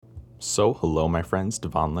So hello my friends,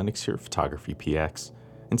 Devon Lennox here, Photography PX.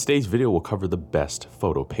 In today's video we'll cover the best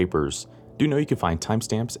photo papers. Do know you can find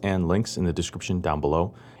timestamps and links in the description down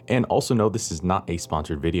below, and also know this is not a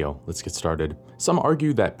sponsored video. Let's get started. Some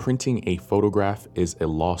argue that printing a photograph is a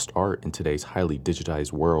lost art in today's highly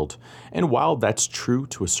digitized world, and while that's true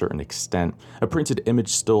to a certain extent, a printed image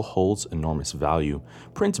still holds enormous value.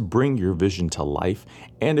 Prints bring your vision to life,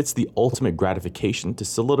 and it's the ultimate gratification to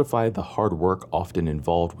solidify the hard work often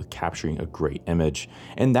involved with capturing a great image.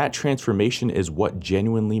 And that transformation is what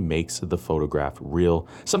genuinely makes the photograph real,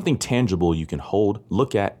 something tangible you can hold,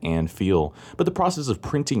 look at, and feel. But the process of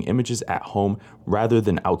printing images at home rather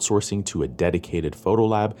than outsourcing to a dedicated photo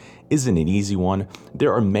lab isn't an easy one.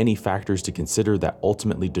 There are many factors to consider that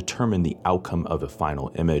ultimately determine the outcome of a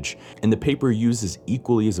final image, and the paper used is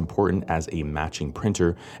equally as important as a matching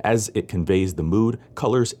printer, as it conveys the mood,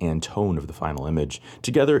 colors, and tone of the final image.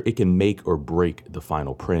 Together it can make or break the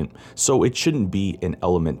final print, so it shouldn't be an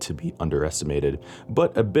element to be underestimated.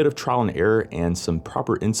 But a bit of trial and error and some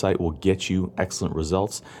proper insight will get you excellent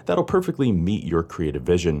results that'll perfectly meet your creative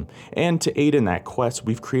vision. And to aid in that quest,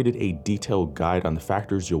 we've created a detailed guide on the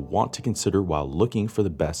factors you'll want to consider while looking for the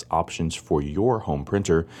best options for your home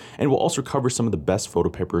printer, and we'll also cover some of the best photo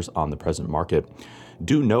papers on the present market.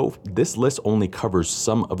 Do know this list only covers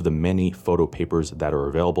some of the many photo papers that are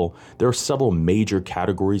available. There are several major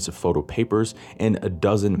categories of photo papers and a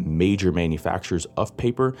dozen major manufacturers of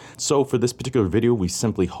paper, so for this particular video we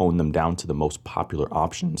simply honed them down to the most popular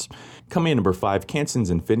options. Coming in number 5,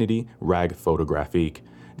 Canson's Infinity Rag Photographique.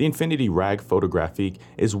 The Infinity Rag Photographique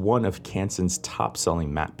is one of Canson's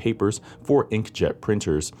top-selling matte papers for inkjet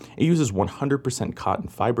printers. It uses 100% cotton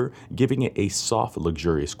fiber, giving it a soft,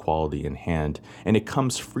 luxurious quality in hand, and it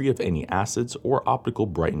comes free of any acids or optical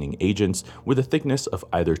brightening agents with a thickness of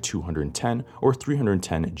either 210 or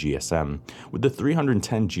 310 GSM. With the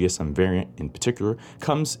 310 GSM variant in particular,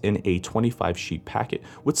 comes in a 25-sheet packet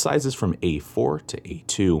with sizes from A4 to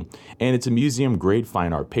A2, and it's a museum-grade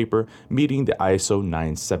fine art paper meeting the ISO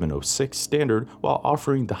 9706 standard while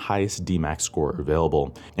offering the highest DMAX score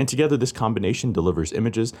available. And together this combination delivers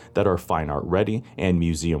images that are fine art ready and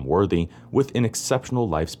museum worthy with an exceptional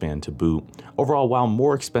lifespan to boot. Overall, while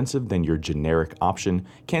more expensive than your generic option,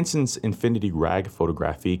 Canson's Infinity Rag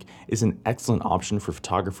Photographique is an excellent option for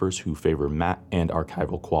photographers who favor matte and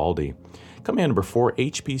archival quality. Coming in number 4,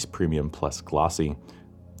 HP's Premium Plus Glossy.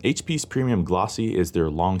 HP's Premium Glossy is their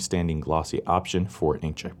long-standing glossy option for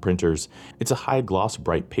inkjet printers. It's a high-gloss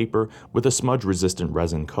bright paper with a smudge-resistant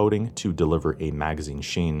resin coating to deliver a magazine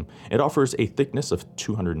sheen. It offers a thickness of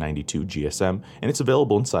 292 GSM, and it's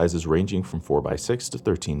available in sizes ranging from 4x6 to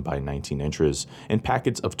 13x19 inches, in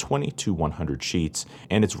packets of 20 to 100 sheets,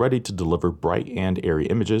 and it's ready to deliver bright and airy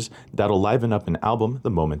images that'll liven up an album the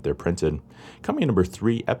moment they're printed. Coming in number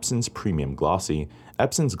 3, Epson's Premium Glossy.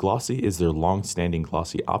 Epson's Glossy is their long-standing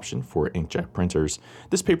glossy option for inkjet printers.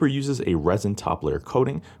 This paper uses a resin top layer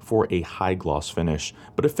coating for a high gloss finish,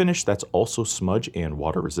 but a finish that's also smudge and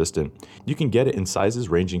water resistant. You can get it in sizes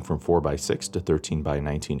ranging from 4x6 to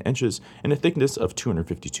 13x19 inches and a thickness of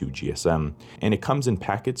 252 GSM, and it comes in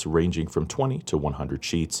packets ranging from 20 to 100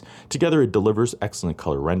 sheets. Together it delivers excellent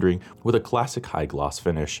color rendering with a classic high gloss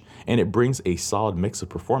finish, and it brings a solid mix of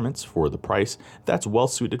performance for the price that's well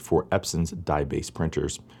suited for Epson's dye-based printers.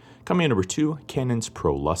 Coming in number 2, Canon's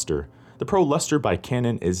Pro Luster. The Pro Luster by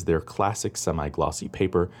Canon is their classic semi-glossy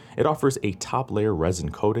paper. It offers a top layer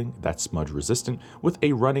resin coating that's smudge resistant with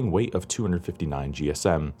a running weight of 259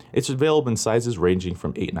 GSM. It's available in sizes ranging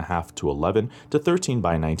from 8.5 to 11 to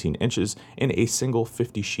 13x19 inches in a single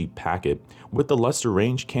 50-sheet packet. With the luster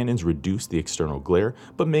range, Canon's reduced the external glare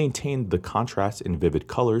but maintained the contrast and vivid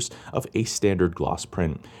colors of a standard gloss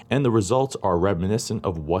print, and the results are reminiscent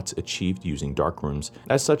of what's achieved using darkrooms.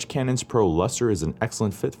 As such, Canon's Pro Luster is an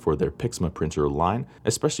excellent fit for their Pixma printer line,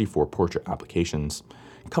 especially for portrait applications.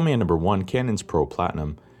 Coming in number 1, Canon's Pro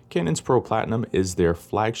Platinum. Canon's Pro Platinum is their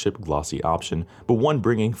flagship glossy option, but one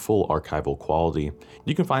bringing full archival quality.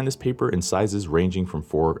 You can find this paper in sizes ranging from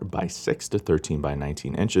 4x6 to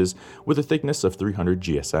 13x19 inches with a thickness of 300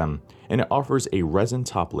 GSM, and it offers a resin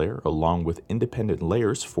top layer along with independent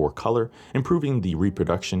layers for color, improving the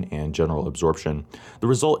reproduction and general absorption. The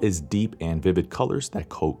result is deep and vivid colors that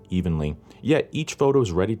coat evenly, yet each photo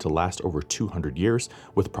is ready to last over 200 years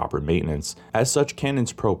with proper maintenance. As such,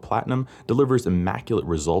 Canon's Pro Platinum delivers immaculate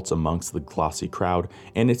results amongst the glossy crowd,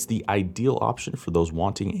 and it's the ideal option for those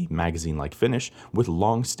wanting a magazine-like finish with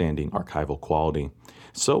long-standing archival quality.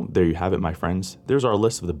 So there you have it, my friends. There's our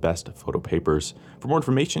list of the best photo papers. For more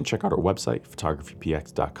information, check out our website,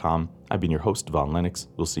 photographypx.com. I've been your host, Devon Lennox.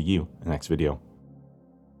 We'll see you in the next video.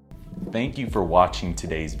 Thank you for watching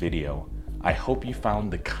today's video. I hope you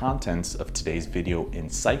found the contents of today's video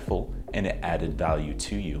insightful and it added value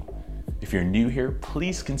to you. If you're new here,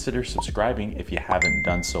 please consider subscribing if you haven't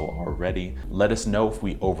done so already. Let us know if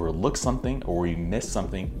we overlooked something or we missed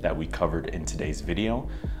something that we covered in today's video.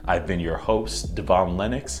 I've been your host, Devon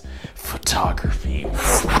Lennox,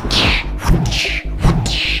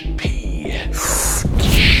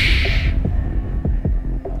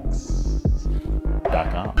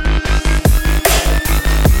 photography.com.